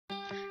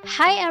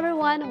Hi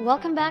everyone!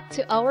 Welcome back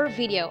to our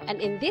video.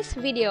 And in this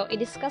video,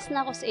 i-discuss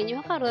na ako sa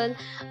inyo karon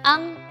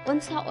ang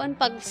unsaon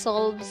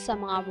pag-solve sa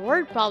mga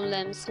word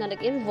problems nga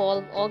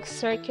nag-involve og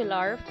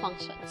circular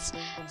functions.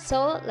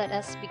 So, let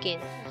us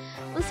begin.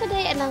 Unsa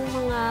day ang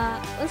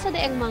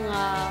mga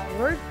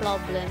word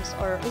problems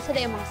or unsa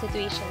day ang mga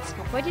situations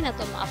nga pwede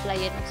nato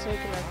ma-applyan og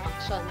circular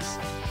functions?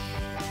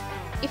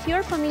 If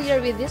you're familiar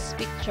with this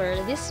picture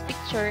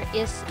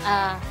is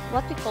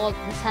what we call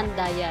the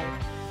sundial.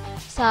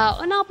 Sa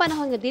unang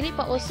panahon nga dili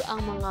pa uso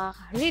ang mga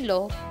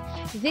relo,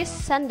 this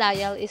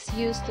sundial is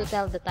used to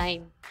tell the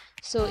time.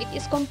 So it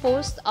is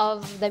composed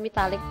of the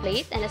metallic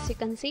plate, and as you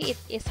can see, it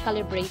is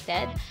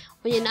calibrated.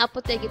 Unya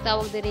naapot ay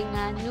gitawag diri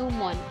nga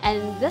pneumon,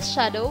 and the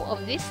shadow of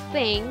this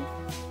thing,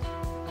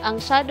 ang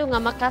shadow nga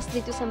makas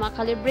dito sa mga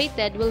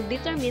calibrated will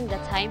determine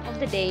the time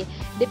of the day.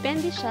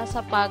 Depende siya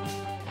sa pag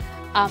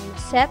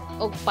set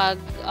o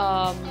pag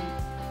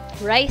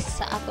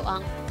rise sa ato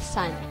ang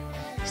sun.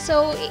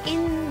 So,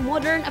 in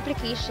modern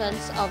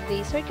applications of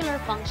the circular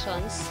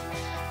functions,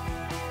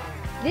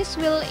 this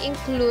will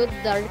include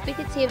the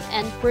repetitive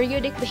and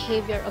periodic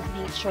behavior of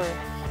nature.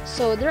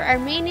 So, there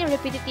are many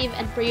repetitive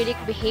and periodic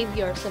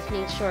behaviors of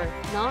nature,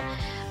 no?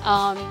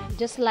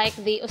 Just like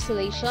the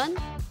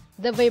oscillation,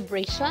 the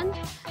vibration,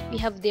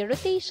 we have the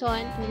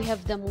rotation, and we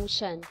have the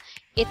motion.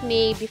 It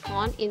may be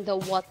found in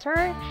the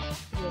water,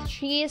 in the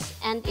trees,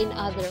 and in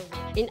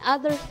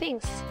other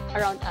things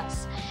around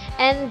us.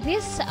 And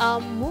this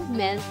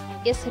movement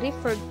is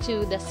referred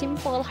to the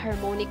simple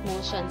harmonic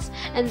motions.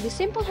 And the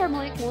simple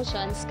harmonic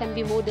motions can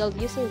be modeled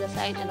using the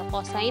sine and the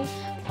cosine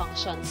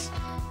functions.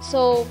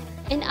 So,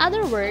 in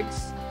other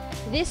words,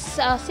 these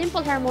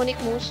simple harmonic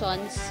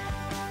motions,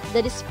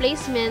 the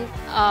displacement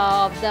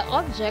of the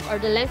object or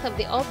the length of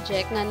the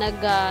object na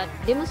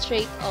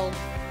nag-demonstrate of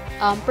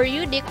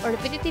periodic or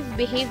repetitive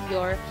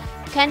behavior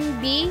can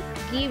be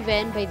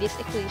given by these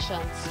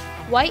equations.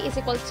 Y is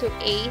equal to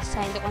A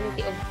sine the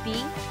quantity of B,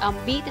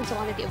 B times the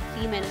quantity of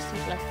T minus C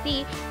plus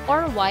D,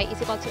 or Y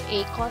is equal to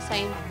A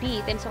cosine B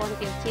times the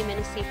quantity of T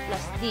minus C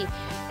plus D,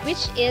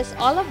 which is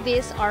all of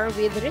these are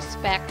with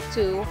respect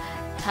to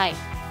time.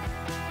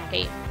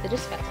 Okay, with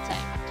respect to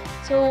time.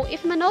 So,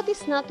 if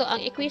ma-notice na to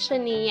ang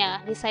equation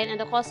niya, ni sine and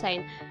the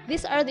cosine,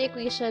 these are the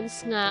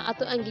equations nga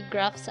ato ang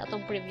gi-graph sa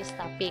atong previous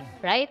topic,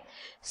 right?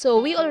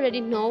 So, we already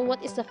know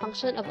what is the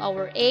function of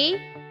our A,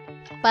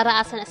 para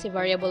asa na si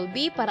variable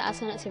B, para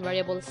asa na si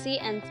variable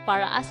C, and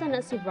para asa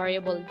na si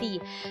variable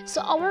D. So,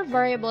 our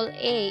variable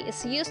A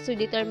is used to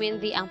determine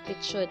the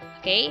amplitude,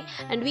 okay?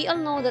 And we all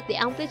know that the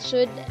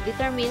amplitude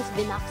determines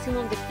the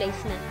maximum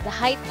displacement, the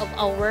height of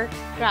our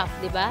graph,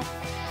 di ba?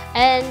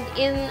 And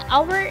in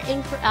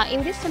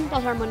this simple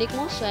harmonic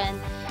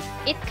motion,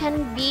 it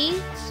can be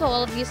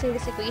solved using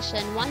this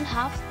equation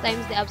 1/2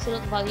 times the absolute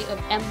value of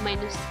m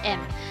minus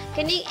m.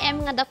 Kani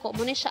m nga dako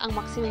mo ni siya ang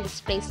maximum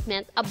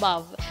displacement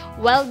above,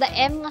 while the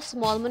m nga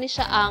small mo ni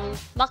siya ang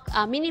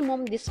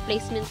minimum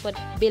displacement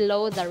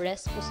below the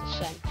rest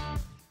position.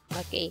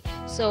 Okay,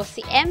 so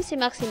si m si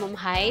maximum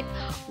height,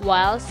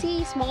 while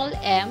si small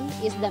m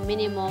is the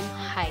minimum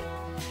height.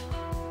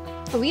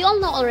 We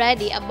all know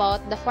already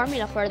about the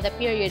formula for the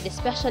period,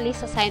 especially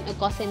sa sine o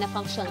cosine na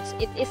functions.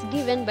 It is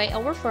given by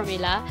our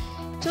formula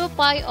 2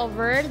 pi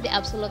over the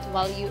absolute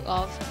value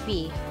of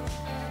b.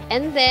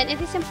 And then, it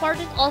is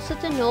important also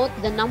to note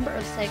the number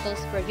of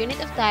cycles per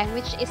unit of time,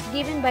 which is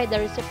given by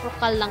the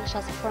reciprocal lang siya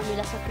sa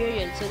formula sa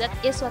period. So, that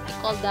is what we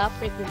call the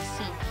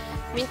frequency.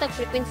 Mintag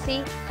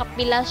frequency,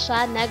 kapila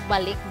siya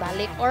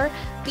nagbalik-balik or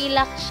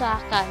pilak siya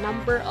ka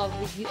number of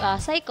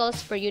cycles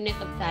per unit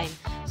of time.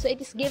 So,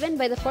 it is given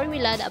by the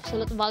formula, the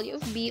absolute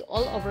value of b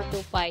all over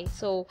 2 pi.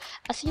 So,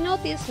 as you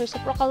notice,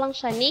 reciprocal lang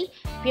siya ni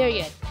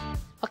period.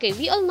 Okay,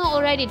 we all know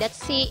already that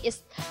C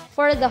is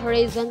for the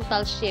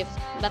horizontal shift,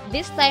 but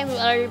this time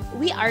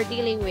we are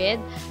dealing with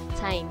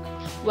time,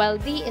 while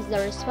D is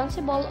the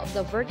responsible of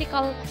the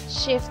vertical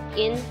shift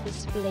in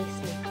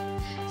displacement.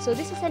 So,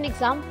 this is an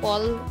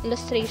example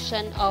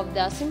illustration of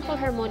the simple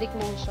harmonic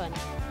motion.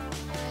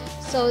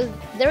 So,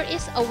 there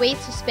is a weight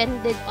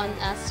suspended on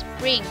a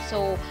spring.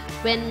 So,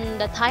 when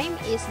the time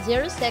is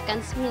 0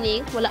 seconds,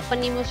 meaning wala pa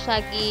nimo siya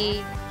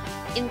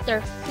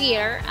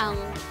interfere ang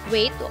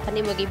weight, o pa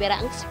nimo gibera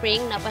ang spring,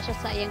 na pa siya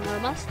sa iyang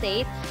normal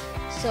state.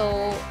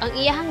 So, ang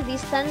iyahang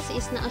distance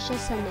is naa siya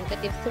sa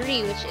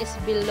 -3, which is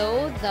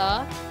below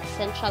the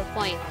central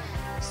point.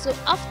 So,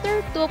 after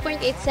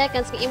 2.8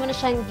 seconds, kung imo na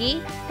siyang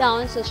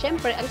gi-down, so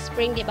syempre, ang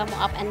spring, di ba mo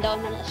up and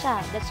down na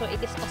siya. That's why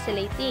it is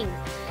oscillating.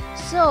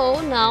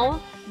 So, now,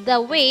 the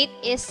weight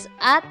is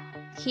at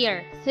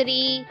here,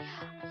 3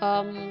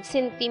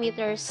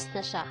 centimeters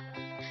na siya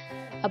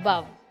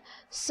above.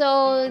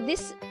 So,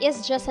 this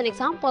is just an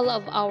example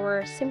of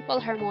our simple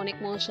harmonic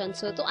motion.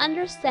 So, to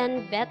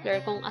understand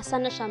better kung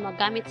asa na siya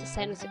magamit sa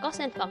sine o si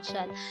cosine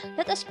function,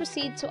 let us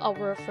proceed to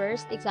our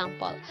first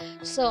example.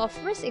 So,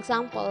 first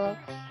example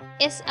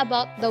is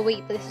about the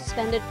weight that is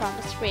suspended from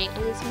a spring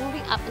and is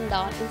moving up and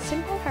down in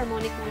simple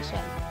harmonic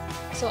motion.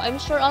 So, I'm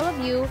sure all of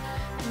you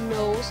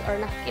knows or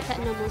nakikita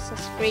na mo sa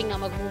spring nga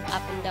mag-move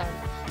up and down.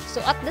 So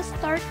at the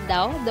start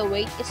daw, the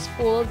weight is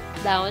pulled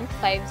down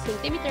 5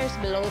 centimeters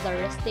below the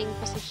resting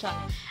position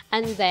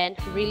and then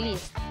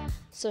released.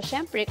 So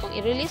syempre, kung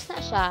i-release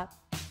na siya,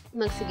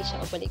 magsige siya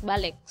o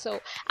balik-balik.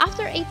 So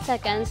after 8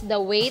 seconds,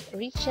 the weight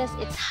reaches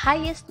its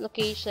highest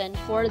location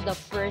for the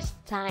first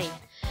time.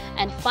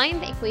 And find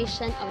the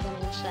equation of the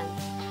motion.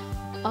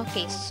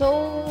 Okay,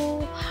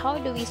 so how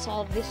do we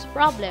solve this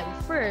problem?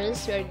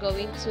 First, we are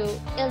going to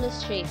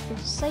illustrate kung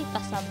sa'y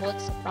pasabot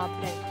sa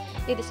problem.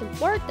 It is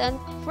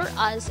important for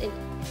us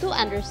to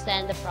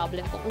understand the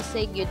problem kung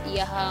sa'y gyud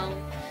iyahang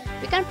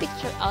we can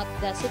picture out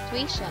the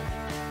situation.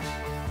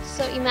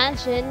 So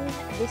imagine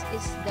this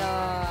is the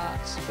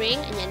spring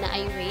and yan na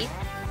ay weight.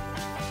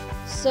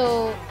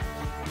 So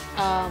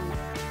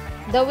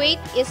the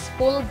weight is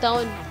pulled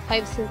down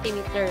 5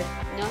 centimeter,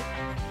 no?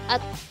 At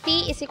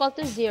t is equal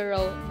to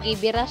 0,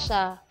 gibira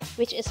siya,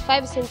 which is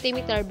 5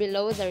 cm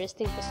below the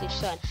resting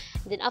position.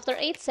 Then after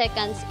 8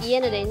 seconds,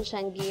 iyan na din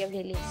siyang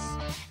gi-release.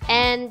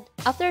 And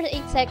after 8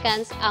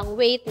 seconds, ang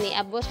weight ni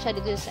abot siya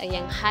dito sa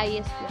iyang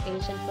highest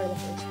location for the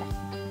first time.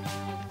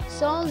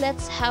 So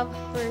let's have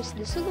first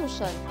the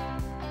solution.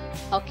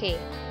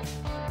 Okay,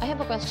 I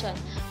have a question.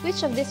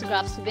 Which of these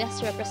graphs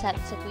best represent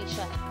the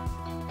situation?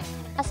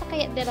 Asa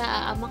kaya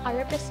dira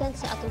maka-represent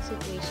sa atong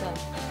situation?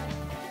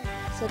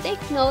 So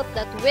take note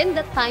that when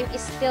the time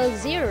is still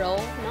 0,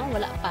 no,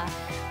 wala pa,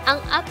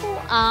 ang ato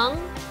ang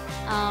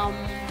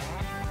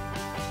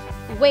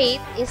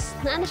weight is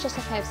naano siya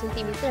sa 5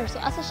 cm. So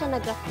asa siya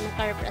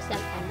naka-represent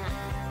ana?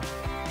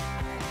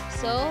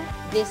 So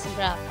this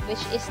graph, which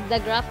is the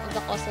graph of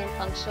the cosine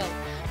function.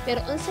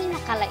 Pero unsay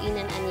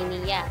nakalainan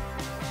ani niya?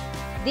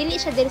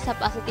 Dili siya diri sa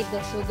positive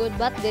na sugod,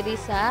 but diri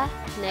sa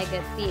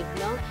negative,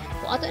 no?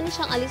 Kung ato ni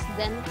siyang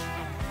alisdan,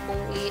 kung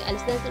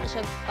i-alis na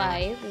siya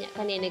 5,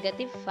 kani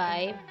negative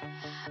 5,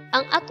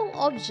 ang atong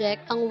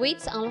object, ang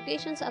weights, ang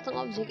location sa atong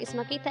object is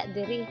makita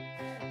diri.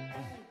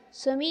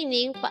 So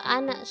meaning,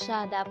 paana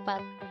siya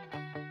dapat.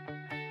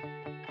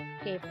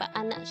 Okay,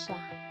 paana siya.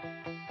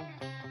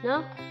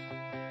 No?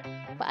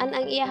 Paan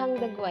ang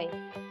iyahang dagway.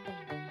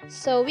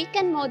 So we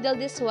can model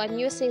this one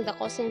using the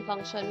cosine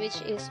function, which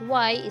is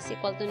y is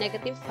equal to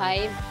negative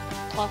 5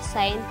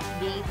 cosine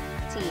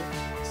bt.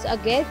 So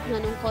again,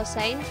 nanong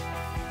cosine?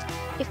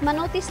 If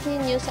manotice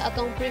ninyo sa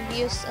atong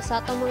previous,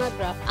 sa atong mga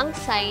graph, ang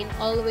sign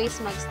always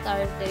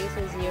mag-start diri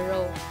sa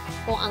 0.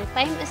 Kung ang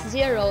time is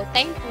 0,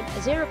 time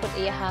 0 po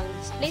iyahang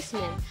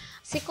displacement.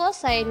 Si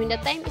cosine, when the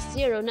time is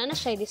 0, na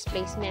siya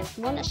displacement.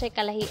 Mo na siya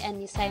kalahian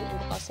ni sine and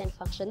the cosine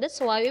function. That's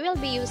why we will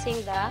be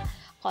using the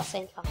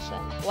cosine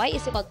function. Y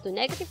is equal to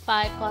negative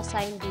 5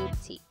 cosine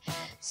dt.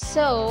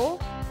 So,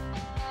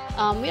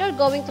 we are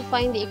going to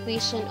find the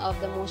equation of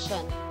the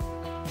motion.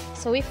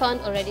 So we found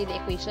already the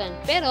equation.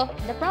 Pero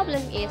the problem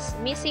is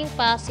missing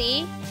pa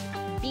si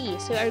b.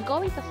 So we are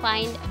going to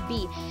find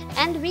b.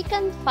 And we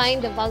can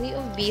find the value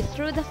of b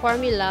through the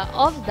formula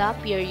of the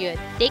period.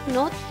 Take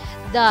note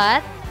that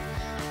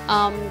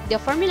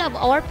the formula of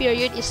our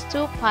period is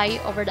 2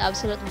 pi over the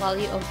absolute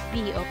value of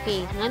b.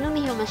 Okay, nganong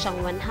niyo man siyang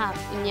 1/2.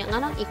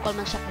 Nganong equal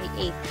man siya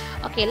kay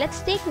 8. Okay,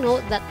 let's take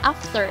note that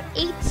after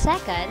 8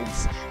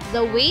 seconds,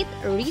 the weight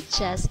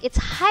reaches its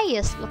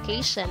highest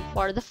location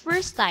for the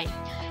first time.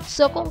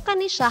 So kung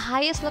kani siya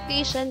highest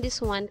location, this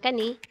one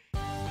kani,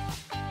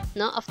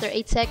 no, after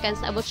 8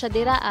 seconds abot siya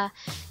dira.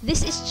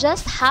 This is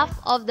just half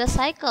of the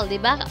cycle, di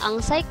ba?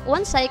 Ang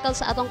one cycle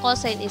sa atong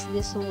cosine is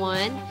this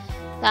one,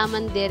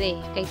 taman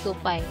dire kay 2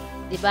 pi,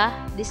 di ba?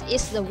 This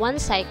is the one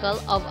cycle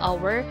of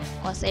our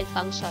cosine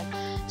function.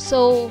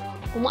 So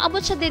kung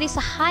moabot siya diri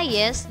sa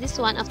highest,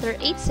 this one after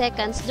 8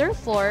 seconds,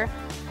 therefore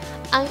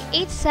ang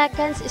 8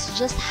 seconds is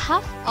just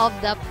half of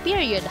the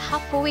period,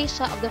 halfway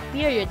siya of the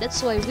period. That's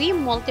why we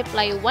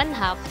multiply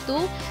 1/2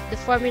 to the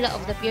formula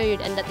of the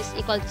period, and that is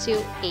equal to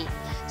 8.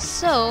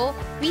 So,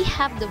 we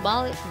have the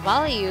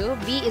value,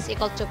 b is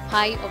equal to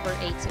pi over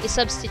 8. So,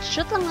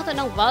 i-substitute lang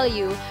natin ng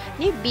value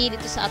ni b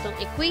dito sa atong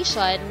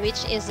equation,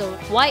 which is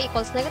y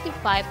equals negative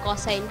 5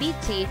 cosine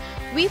bt.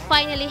 We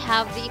finally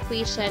have the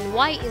equation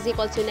y is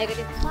equal to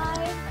negative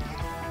 5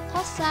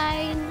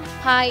 cosine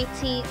pi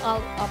t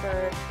all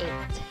over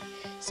 8.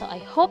 So,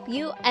 I hope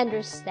you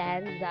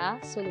understand the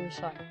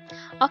solution.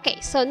 Okay,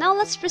 so now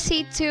let's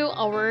proceed to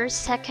our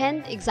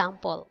second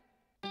example.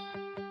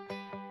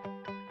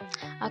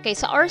 Okay,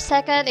 so our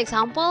second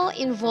example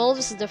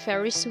involves the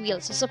Ferris wheel.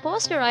 So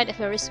suppose you ride a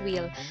Ferris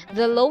wheel.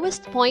 The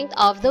lowest point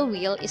of the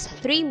wheel is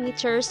 3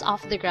 meters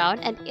off the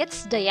ground and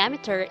its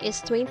diameter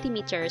is 20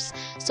 meters.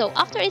 So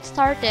after it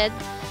started,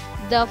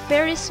 the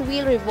Ferris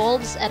wheel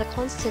revolves at a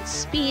constant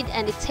speed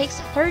and it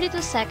takes 32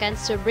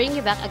 seconds to bring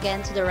you back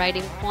again to the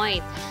riding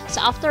point.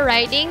 So after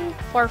riding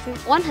for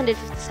 150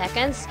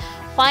 seconds,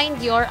 find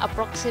your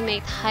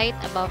approximate height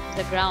above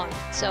the ground.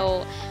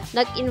 So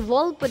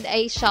nag-involve pud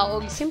ay siya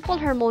og simple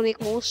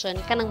harmonic motion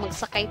kanang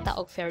magsakay ta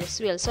og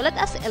Ferris wheel. So let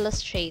us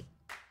illustrate.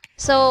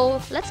 So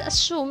let's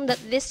assume that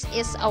this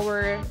is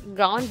our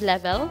ground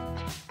level.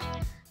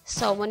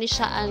 So, muna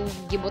siya ang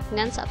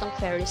gibutngan sa atong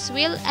Ferris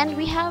wheel, and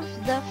we have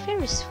the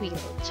Ferris wheel.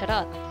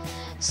 Charot.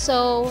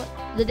 So,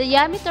 the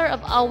diameter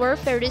of our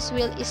Ferris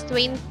wheel is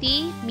 20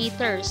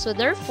 meters. So,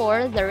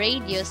 therefore, the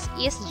radius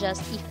is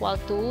just equal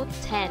to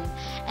 10.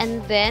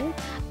 And then,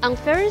 ang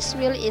Ferris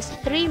wheel is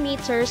 3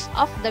 meters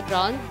off the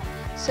ground.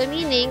 So,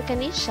 meaning,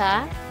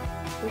 kanisya,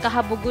 ang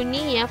kahabugon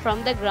niya from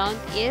the ground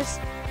is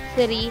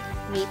 3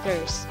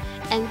 meters.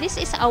 And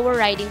this is our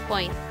riding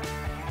point.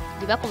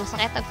 Diba? Kung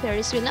masakit ang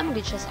Ferris wheel na,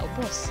 mag-reach siya sa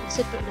ubos.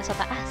 Nasudlo na sa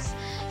taas.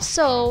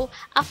 So,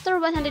 after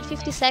 150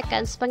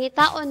 seconds,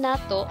 pangitaon na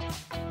to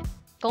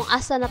kung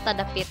asa na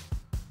tadapit,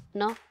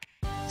 no?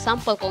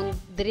 Example, kung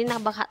diri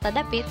na baka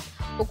tadapit,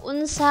 ug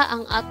unsa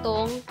ang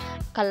atong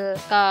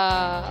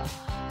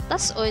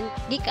tason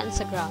gikan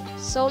sa ground.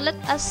 So, let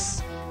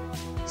us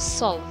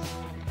solve.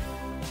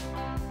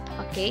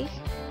 Okay?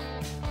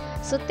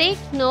 So, take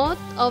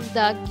note of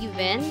the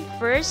given.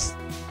 First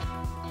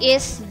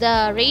is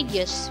the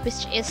radius,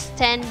 which is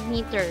 10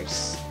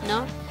 meters,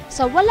 no?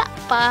 So, wala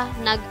pa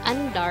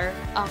nag-andar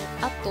ang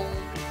atong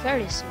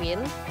Ferris wheel.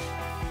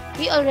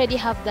 We already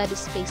have the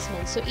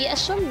displacement. So,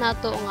 i-assume na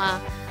to nga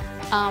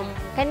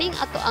kaning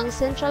ato ang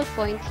central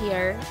point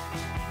here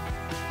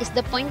is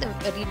the point of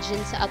origin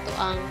sa ato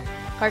ang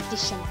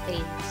Cartesian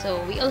plane. So,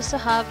 we also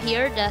have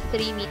here the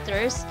 3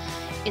 meters.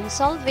 In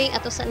solving,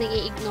 ato sa nang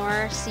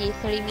i-ignore si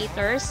 3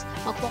 meters,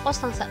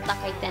 mag-focus lang sa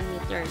kay 10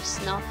 meters,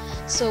 no?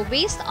 So,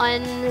 based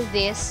on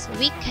this,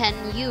 we can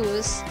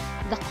use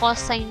the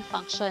cosine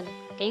function.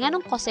 Kaya nga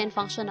nung cosine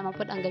function naman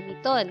po ang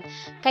gamiton.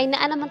 Kaya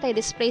naa naman tayo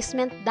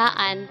displacement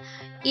daan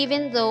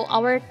even though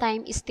our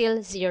time is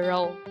still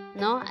 0.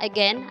 No?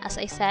 Again, as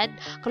I said,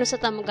 kung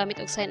sa tamo gamit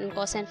og sine and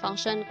cosine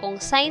function,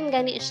 kung sine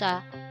gani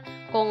siya,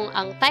 kung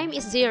ang time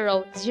is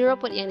 0, 0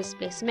 po yung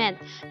displacement.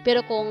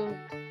 Pero kung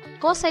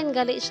cosine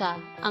gali siya,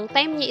 ang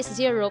time niya is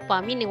 0 pa,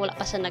 meaning wala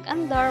pa siya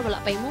nag-andar,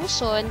 wala pa yung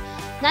motion,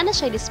 na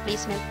siya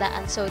displacement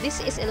daan. So, this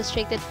is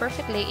illustrated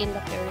perfectly in the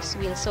Ferris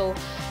wheel. So,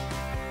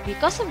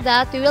 because of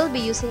that, we will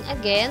be using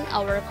again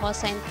our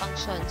cosine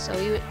function. So,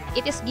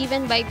 it is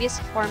given by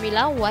this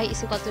formula, y is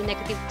equal to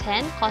negative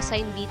 10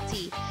 cosine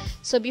bt.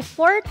 So,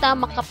 before ta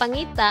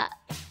makapangita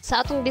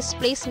sa atong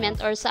displacement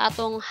or sa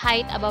atong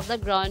height above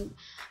the ground,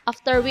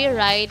 after we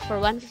ride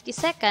for 150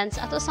 seconds,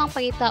 ato sang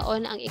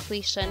pangitaon ang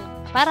equation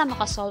para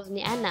makasolve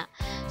ni ana.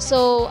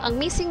 So, ang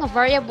missing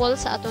variable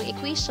sa atong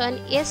equation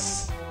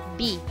is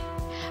b.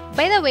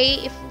 By the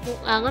way, if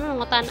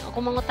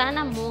kung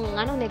mangutana mo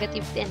nganong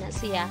negative 10 na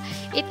siya,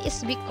 it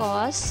is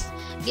because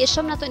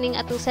gi-assume nato ning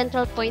atong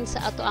central point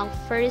sa ato ang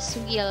Ferris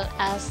wheel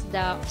as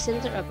the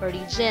center of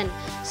origin.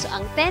 So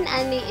ang 10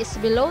 ani is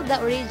below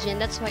the origin,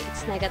 that's why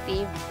it's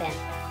negative 10.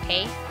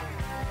 Okay?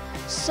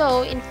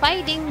 So in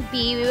finding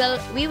b,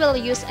 we will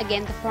use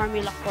again the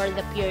formula for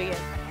the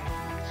period.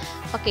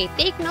 Okay,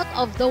 take note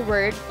of the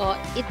word,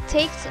 it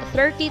takes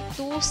 32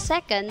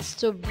 seconds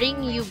to bring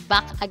you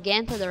back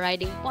again to the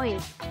riding point.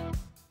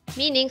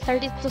 Meaning,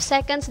 32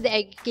 seconds di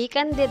ay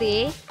gikan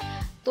diri,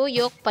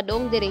 tuyok,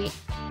 padong diri.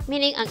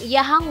 Meaning, ang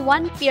iyahang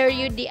 1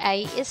 period di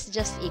ay is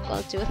just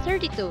equal to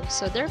 32.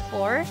 So,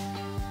 therefore,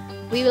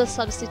 we will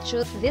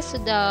substitute this to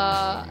the,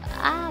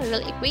 we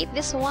will equate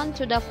this one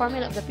to the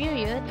formula of the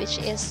period, which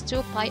is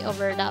 2 pi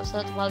over the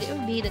absolute value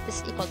of b, that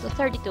is equal to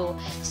 32.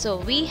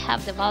 So, we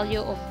have the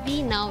value of b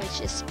now,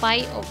 which is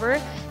pi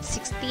over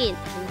 16.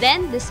 And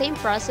then, the same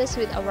process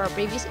with our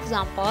previous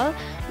example,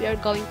 we are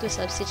going to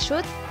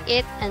substitute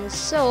it, and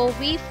so,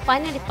 we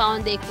finally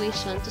found the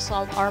equation to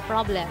solve our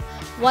problem.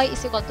 Y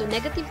is equal to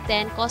negative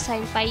 10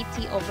 cosine pi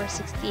t over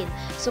 16.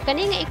 So,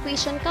 kanina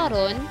equation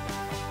karon,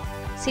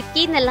 si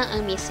t na lang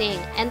ang missing.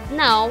 And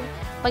now,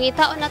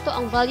 pangitaon na to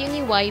ang value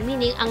ni y,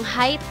 meaning ang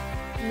height,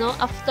 no,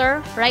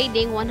 after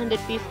riding 150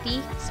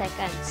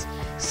 seconds.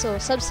 So,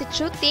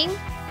 substituting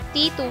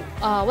t to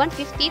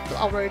 150 to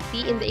our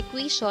t in the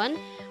equation,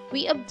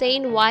 we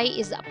obtain y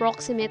is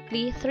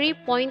approximately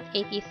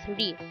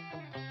 3.83.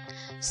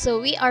 So,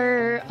 we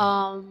are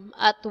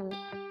at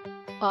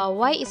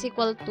y is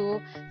equal to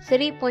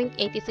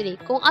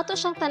 3.83. Kung ato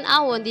siyang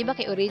tanawon, di ba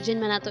kay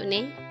origin man nato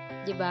ni?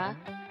 Di ba?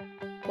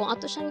 Kung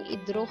ato siyang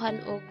idrohan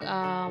o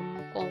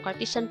kung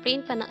Cartesian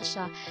plane pa na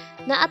siya,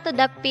 na ato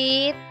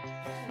dapit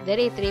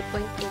dari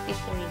 3.83.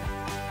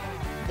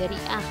 Dari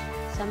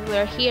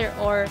somewhere here,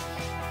 or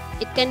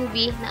it can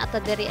be na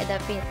ato dari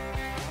adapit.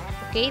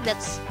 Okay,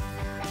 that's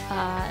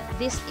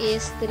this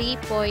is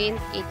 3.83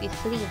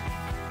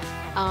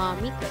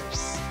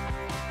 meters.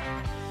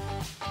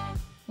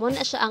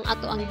 Muna siya ang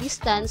ato ang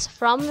distance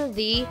from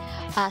the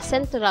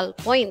central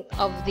point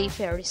of the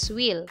Ferris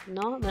wheel,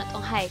 no? Muna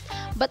itong height.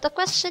 But the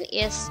question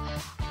is,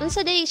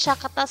 unsa day siya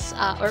katas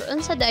or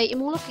unsa day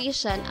imong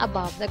location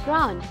above the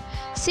ground?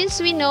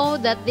 Since we know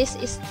that this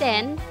is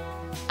 10,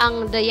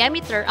 ang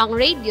diameter, ang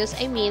radius,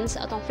 I mean,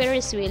 sa atong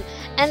Ferris wheel,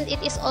 and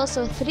it is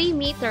also 3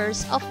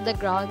 meters off the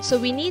ground. So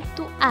we need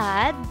to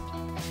add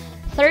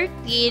 13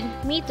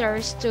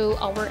 meters to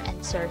our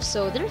answer.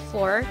 So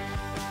therefore,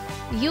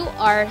 you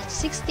are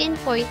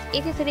 16.83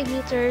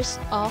 meters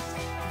off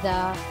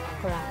the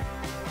ground.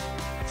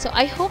 So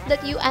I hope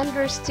that you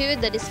understood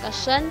the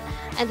discussion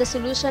and the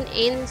solution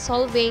in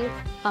solving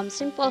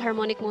simple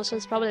harmonic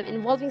motions problem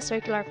involving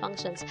circular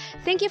functions.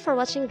 Thank you for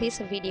watching this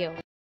video.